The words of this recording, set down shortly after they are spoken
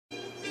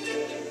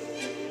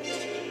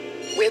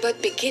We're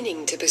but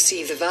beginning to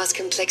perceive the vast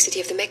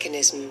complexity of the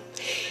mechanism.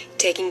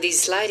 Taking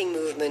these sliding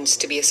movements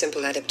to be a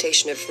simple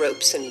adaptation of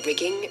ropes and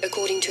rigging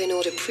according to an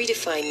order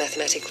predefined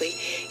mathematically,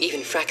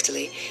 even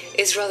fractally,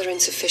 is rather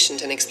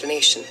insufficient an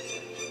explanation.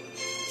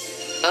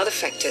 Other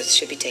factors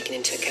should be taken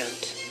into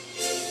account.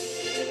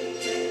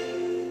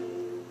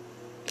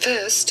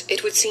 First,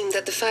 it would seem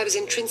that the fibers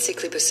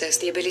intrinsically possess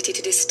the ability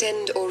to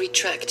distend or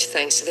retract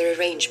thanks to their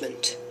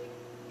arrangement.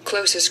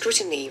 Closer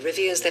scrutiny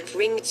reveals that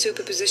ringed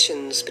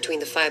superpositions between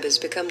the fibers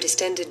become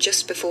distended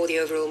just before the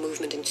overall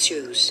movement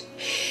ensues.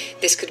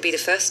 This could be the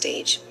first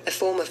stage, a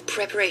form of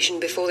preparation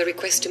before the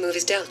request to move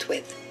is dealt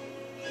with.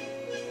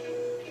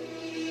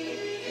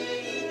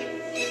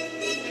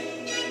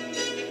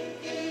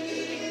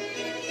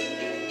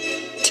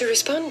 To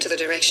respond to the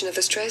direction of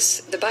the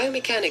stress, the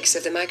biomechanics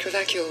of the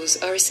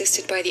microvacuoles are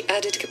assisted by the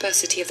added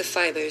capacity of the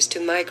fibers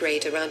to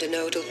migrate around a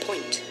nodal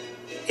point,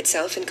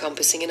 itself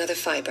encompassing another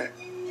fiber.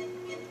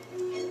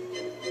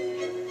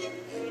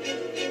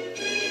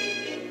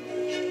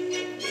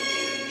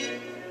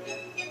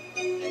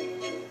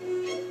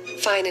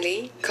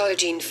 Finally,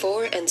 collagen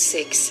 4 and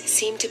 6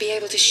 seem to be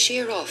able to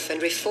shear off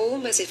and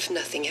reform as if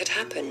nothing had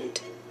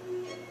happened.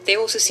 They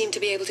also seem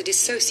to be able to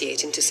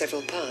dissociate into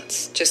several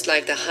parts, just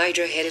like the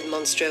hydra-headed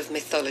monster of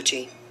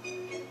mythology,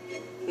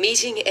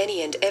 meeting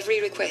any and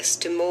every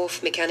request to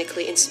morph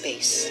mechanically in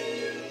space.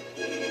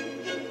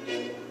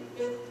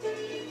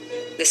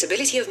 This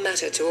ability of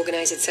matter to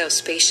organize itself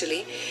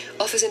spatially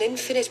offers an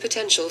infinite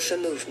potential for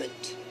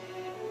movement.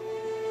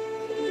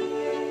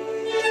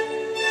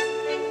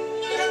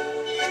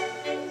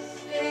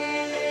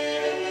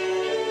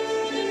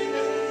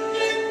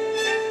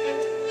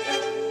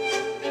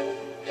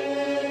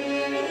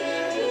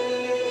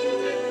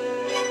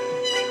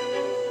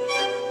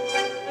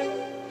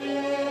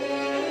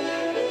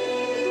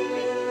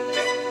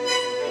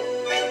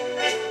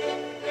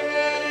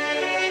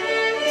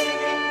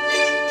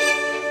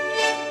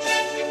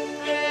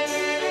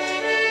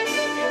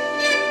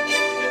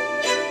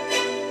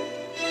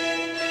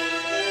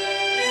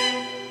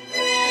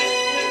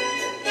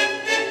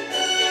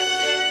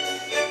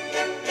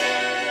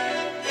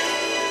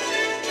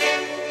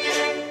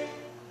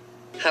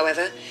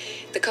 However,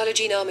 the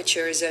collagen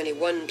armature is only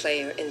one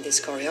player in this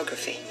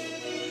choreography.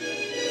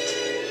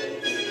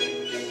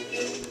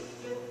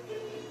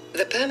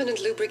 The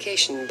permanent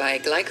lubrication by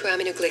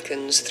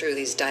glycoaminoglycans through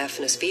these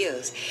diaphanous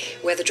vials,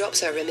 where the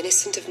drops are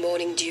reminiscent of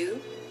morning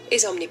dew,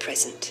 is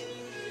omnipresent,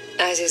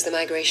 as is the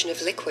migration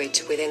of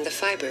liquid within the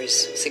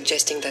fibers,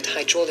 suggesting that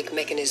hydraulic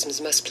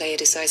mechanisms must play a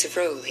decisive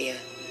role here.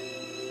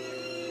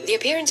 The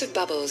appearance of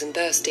bubbles and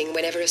bursting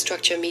whenever a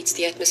structure meets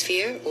the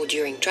atmosphere or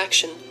during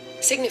traction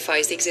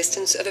signifies the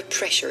existence of a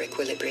pressure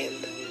equilibrium.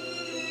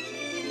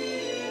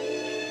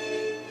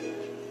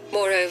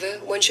 Moreover,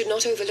 one should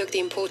not overlook the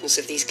importance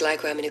of these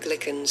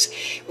glycoaminoglycans,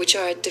 which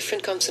are at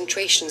different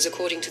concentrations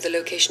according to the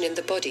location in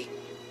the body.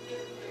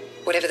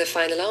 Whatever the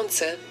final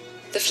answer,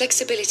 the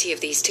flexibility of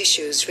these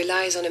tissues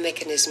relies on a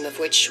mechanism of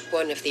which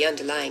one of the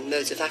underlying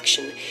modes of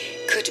action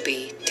could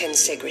be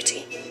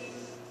tensegrity.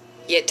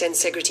 Yet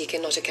tensegrity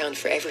cannot account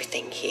for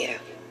everything here.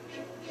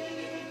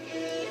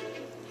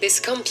 This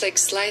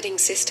complex sliding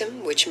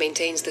system, which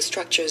maintains the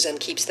structures and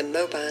keeps them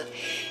mobile,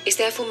 is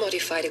therefore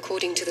modified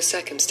according to the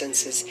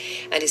circumstances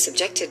and is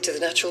subjected to the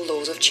natural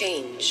laws of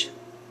change.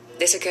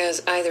 This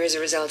occurs either as a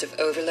result of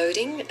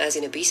overloading, as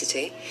in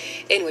obesity,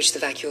 in which the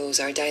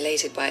vacuoles are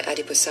dilated by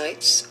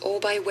adipocytes,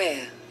 or by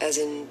wear, as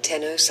in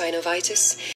tenosynovitis,